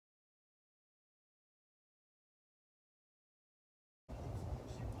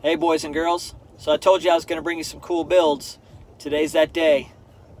Hey boys and girls, so I told you I was going to bring you some cool builds. Today's that day.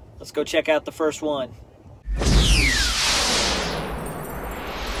 Let's go check out the first one.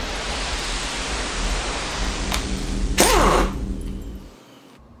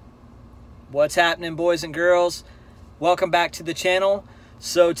 What's happening, boys and girls? Welcome back to the channel.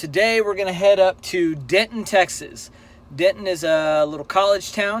 So today we're going to head up to Denton, Texas. Denton is a little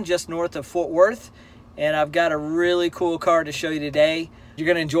college town just north of Fort Worth, and I've got a really cool car to show you today. You're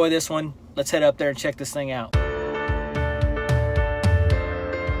going to enjoy this one. Let's head up there and check this thing out.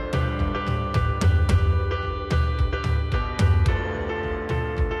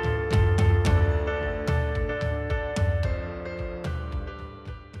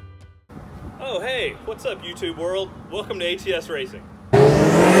 Oh hey, what's up YouTube world? Welcome to ATS Racing.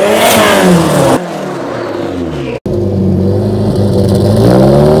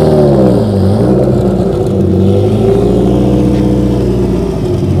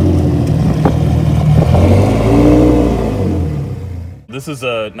 This is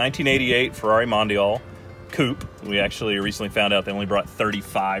a 1988 FerrariMondial Coupe. We actually recently found out they only brought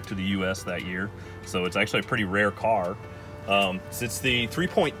 35 to the US that year, so it's actually a pretty rare car. It's the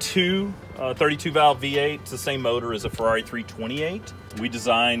 3.2 32 valve V8. It's the same motor as a Ferrari 328. We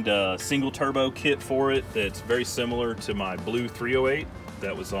designed a single turbo kit for it that's very similar to my blue 308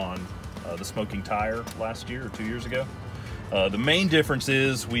 that was on the Smoking Tire last year or 2 years ago. The main difference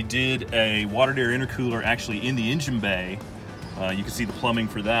is we did a watered air intercooler actually in the engine bay. You can see the plumbing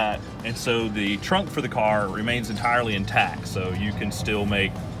for that, and so the trunk for the car remains entirely intact, so you can still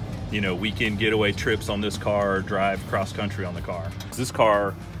make, you know, weekend getaway trips on this car, drive cross country on the car. This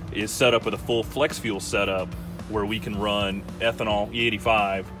car is set up with a full flex fuel setup where we can run ethanol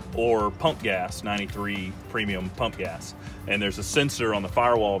E85 or pump gas 93 premium pump gas, and there's a sensor on the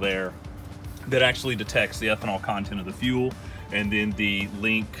firewall there that actually detects the ethanol content of the fuel, and then the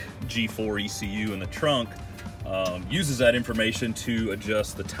Link G4 ECU in the trunk uses that information to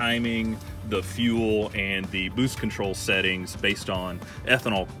adjust the timing, the fuel, and the boost control settings based on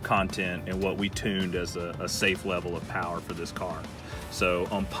ethanol content and what we tuned as a safe level of power for this car. So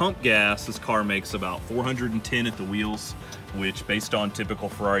on pump gas, this car makes about 410 at the wheels, which based on typical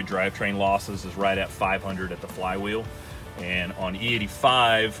Ferrari drivetrain losses is right at 500 at the flywheel. And on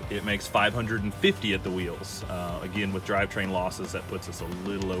E85, it makes 550 at the wheels. Again, with drivetrain losses, that puts us a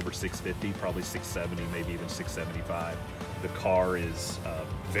little over 650, probably 670, maybe even 675. The car is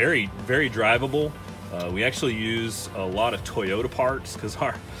very, very drivable. We actually use a lot of Toyota parts because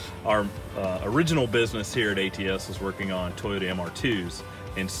our original business here at ATS was working on Toyota MR2s.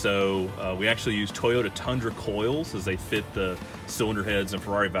 And so we actually use Toyota Tundra coils as they fit the cylinder heads and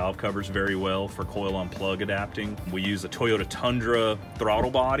Ferrari valve covers very well for coil on plug adapting. We use a Toyota Tundra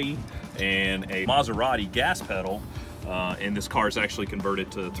throttle body and a Maserati gas pedal, and this car is actually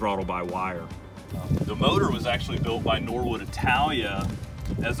converted to throttle by wire. The motor was actually built by Norwood Italia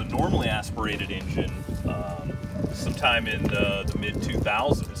as a normally aspirated engine sometime in the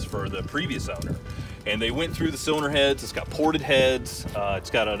mid-2000s for the previous owner. And they went through the cylinder heads. It's got ported heads.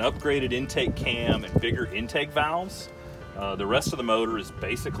 It's got an upgraded intake cam and bigger intake valves. The rest of the motor is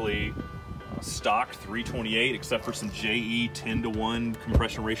basically stock 328, except for some JE 10-to-1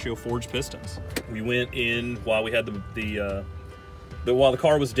 compression ratio forged pistons. We went in while we had while the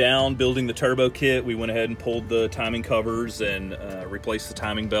car was down building the turbo kit. We went ahead and pulled the timing covers and replaced the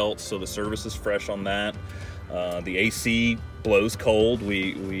timing belts, so the service is fresh on that. The AC blows cold.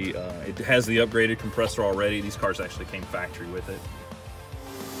 It has the upgraded compressor already. These cars actually came factory with it.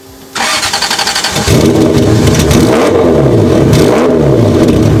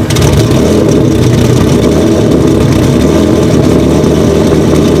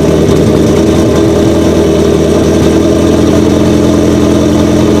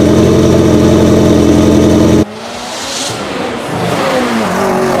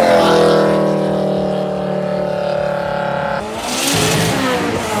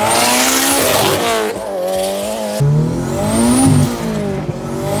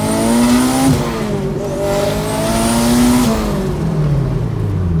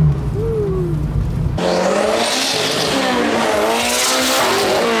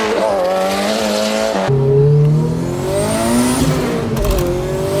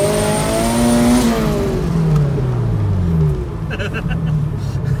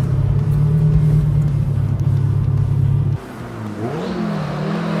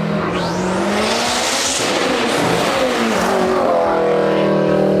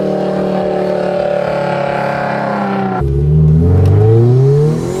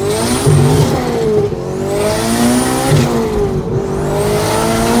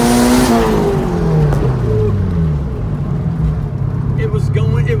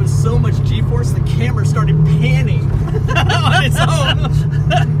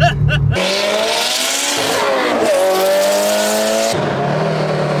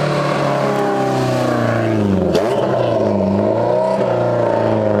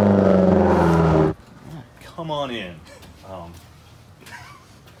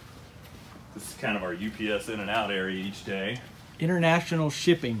 UPS in and out area each day. International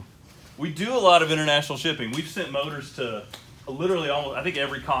shipping. We do a lot of international shipping. We've sent motors to literally almost, I think,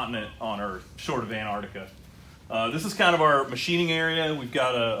 every continent on Earth, short of Antarctica. This is kind of our machining area. We've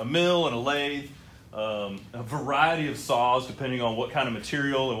got a mill and a lathe, a variety of saws depending on what kind of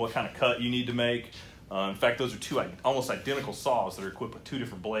material and what kind of cut you need to make. In fact, those are two almost identical saws that are equipped with two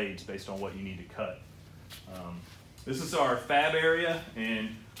different blades based on what you need to cut. This is our fab area,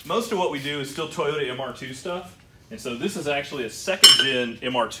 and most of what we do is still Toyota MR2 stuff. And so this is actually a second-gen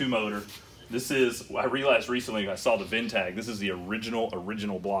MR2 motor. This is, I realized recently, I saw the VIN tag, this is the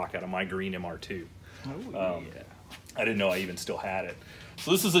original block out of my green MR2. Oh, yeah. I didn't know I even still had it.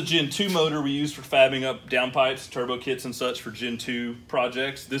 So this is a Gen 2 motor we use for fabbing up downpipes, turbo kits and such for Gen 2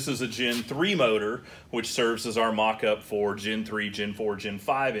 projects. This is a Gen 3 motor, which serves as our mock-up for Gen 3, Gen 4, Gen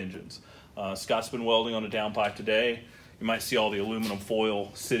 5 engines. Scott's been welding on a downpipe today. You might see all the aluminum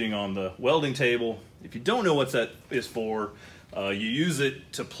foil sitting on the welding table. If you don't know what that is for, you use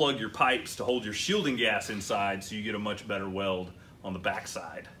it to plug your pipes to hold your shielding gas inside so you get a much better weld on the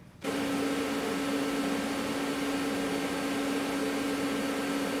backside.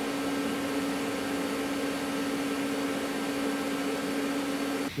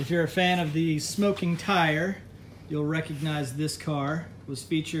 If you're a fan of the smoking tire, you'll recognize this car. It was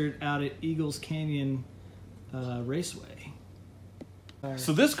featured out at Eagles Canyon Raceway.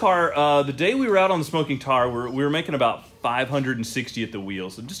 So this car, the day we were out on the smoking tire, we were making about 560 at the wheel,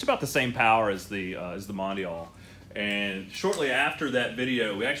 so just about the same power as the Mondial. And shortly after that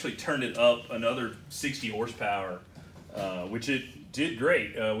video, we actually turned it up another 60 horsepower, which it did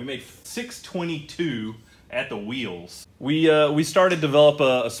great. We made 622 at the wheels. We started to develop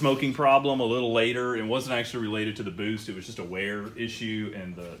a smoking problem a little later. It wasn't actually related to the boost. It was just a wear issue,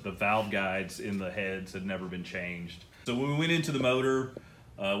 and the valve guides in the heads had never been changed. So when we went into the motor,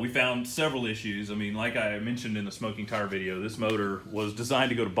 we found several issues. I mean, like I mentioned in the smoking tire video, this motor was designed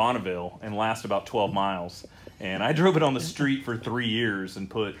to go to Bonneville and last about 12 miles. And I drove it on the street for 3 years and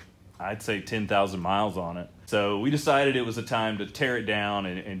put, I'd say, 10,000 miles on it. So we decided it was a time to tear it down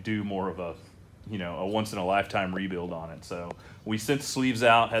and do more of a once-in-a-lifetime rebuild on it. So we sent the sleeves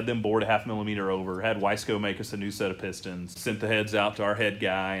out, had them bored a 0.5 millimeter over, had Wiseco make us a new set of pistons, sent the heads out to our head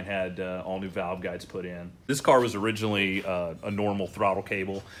guy, and had all new valve guides put in. This car was originally a normal throttle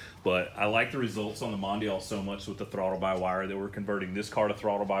cable, but I like the results on the Mondial so much with the throttle-by-wire that we're converting this car to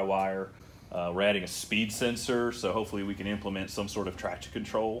throttle-by-wire. We're adding a speed sensor, so hopefully we can implement some sort of traction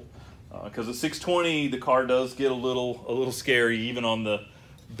control. Because at 620, the car does get a little scary, even on the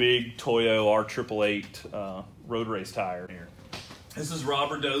big Toyo R888 road race tire here. This is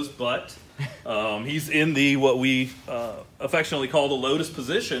Rob Rideau's butt. He's in the what we affectionately call the lotus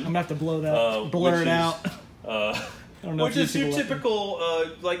position. I'm gonna have to blur it out. I don't know, which is your typical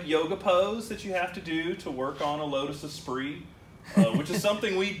like yoga pose that you have to do to work on a lotus esprit, which is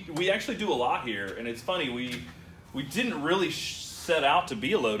something we actually do a lot here. And it's funny, we didn't really set out to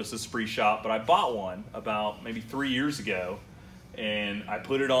be a lotus esprit shop, but I bought one about maybe 3 years ago. And I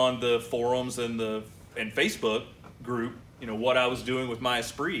put it on the forums and Facebook group, what I was doing with my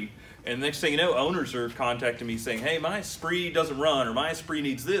Esprit. And next thing you know, owners are contacting me saying, hey, my Esprit doesn't run, or my Esprit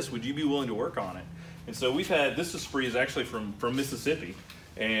needs this. Would you be willing to work on it? And so we've had, this Esprit is actually from Mississippi.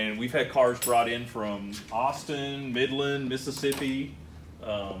 And we've had cars brought in from Austin, Midland, Mississippi,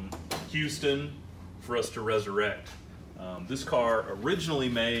 Houston for us to resurrect. This car originally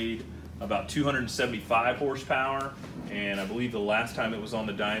made about 275 horsepower, and I believe the last time it was on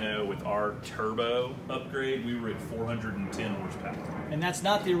the dyno with our turbo upgrade, we were at 410 horsepower. And that's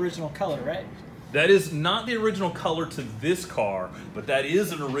not the original color, right? That is not the original color to this car, but that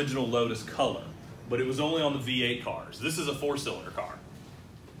is an original Lotus color. But it was only on the V8 cars. This is a 4-cylinder car,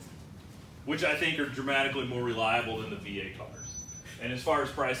 which I think are dramatically more reliable than the V8 cars. And as far as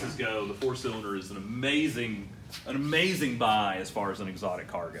prices go, the 4-cylinder is an amazing buy as far as an exotic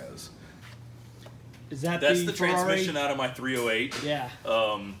car goes. Is that That's the Ferrari? Transmission out of my 308. Yeah.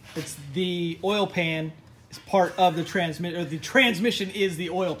 It's the oil pan is part of the transmission, or the transmission is the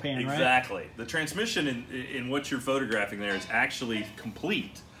oil pan, right? Exactly. The transmission in what you're photographing there is actually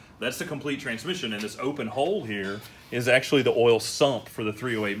complete. That's the complete transmission, and this open hole here is actually the oil sump for the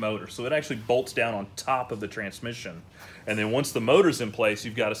 308 motor. So it actually bolts down on top of the transmission. And then once the motor's in place,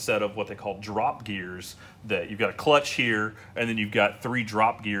 you've got a set of what they call drop gears. That you've got a clutch here, and then you've got 3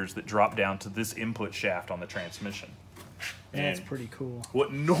 drop gears that drop down to this input shaft on the transmission. That's pretty cool.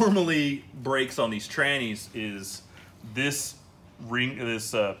 What normally breaks on these trannies is this ring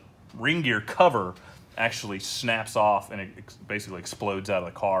gear cover actually snaps off and it basically explodes out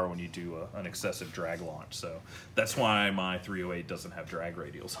of the car when you do an excessive drag launch. So that's why my 308 doesn't have drag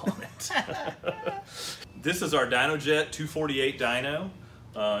radials on it. This is our DynoJet 248 dyno.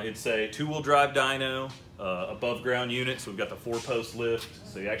 It's a 2-wheel drive dyno, above ground unit, so we've got the 4-post lift,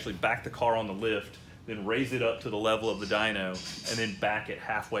 so you actually back the car on the lift, then raise it up to the level of the dyno, and then back it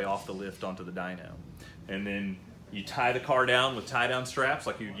halfway off the lift onto the dyno. And then you tie the car down with tie-down straps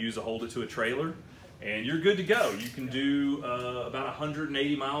like you'd use to hold it to a trailer, and you're good to go. You can do about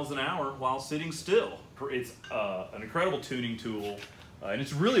 180 miles an hour while sitting still. It's an incredible tuning tool, and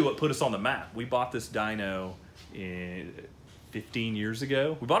it's really what put us on the map. We bought this dyno in 15 years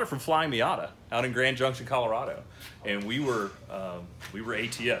ago. We bought it from Flying Miata out in Grand Junction, Colorado. And we were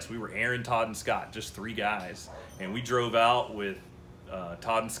ATS. We were Aaron, Todd, and Scott, just 3 guys. And we drove out with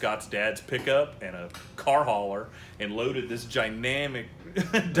Todd and Scott's dad's pickup and a car hauler and loaded this dynamic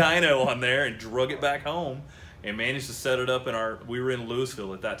dyno on there and drug it back home and managed to set it up in we were in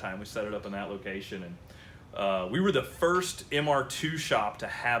Louisville at that time. We set it up in that location, and we were the first MR2 shop to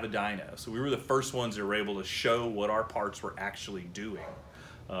have a dyno. So we were the first ones that were able to show what our parts were actually doing.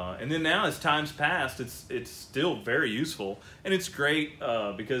 And then now, as time's passed, it's still very useful, and it's great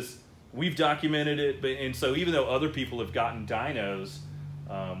because we've documented it. And so even though other people have gotten dynos,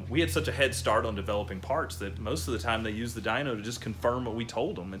 we had such a head start on developing parts that most of the time they use the dyno to just confirm what we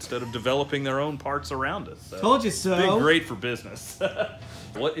told them instead of developing their own parts around us. So told you so. It's been great for business.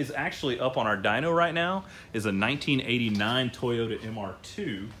 What is actually up on our dyno right now is a 1989 Toyota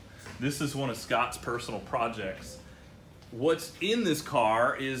MR2. This is one of Scott's personal projects. What's in this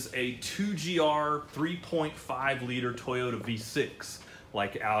car is a 2GR 3.5 liter Toyota V6,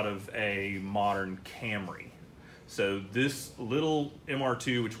 like out of a modern Camry. So this little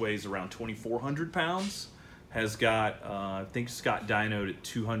MR2, which weighs around 2,400 pounds, has got, I think Scott dynoed at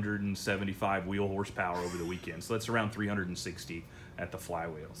 275 wheel horsepower over the weekend. So that's around 360 at the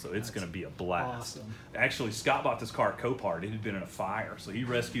flywheel. So it's going to be a blast. Awesome. Actually, Scott bought this car at Copart. It had been in a fire, so he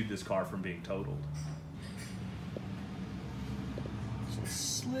rescued this car from being totaled. So it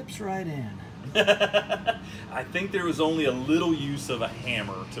slips right in. I think there was only a little use of a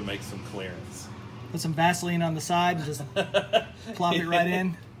hammer to make some clearance. Put some Vaseline on the side and just plop it right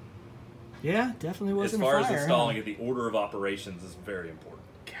in. Yeah, definitely wasn't a fire. As far as installing it, the order of operations is very important.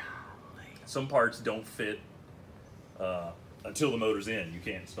 Golly. Some parts don't fit until the motor's in. You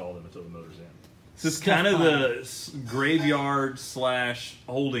can't install them until the motor's in. This is kind of the graveyard /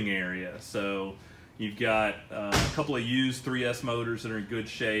 holding area. So you've got a couple of used 3S motors that are in good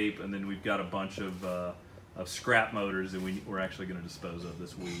shape, and then we've got a bunch of scrap motors that we're actually going to dispose of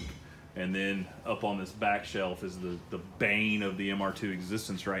this week. And then up on this back shelf is the bane of the MR2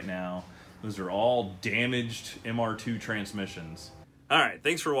 existence right now. Those are all damaged MR2 transmissions. All right,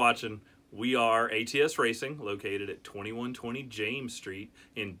 thanks for watching. We are ATS Racing, located at 2120 James Street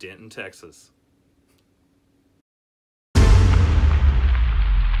in Denton, Texas.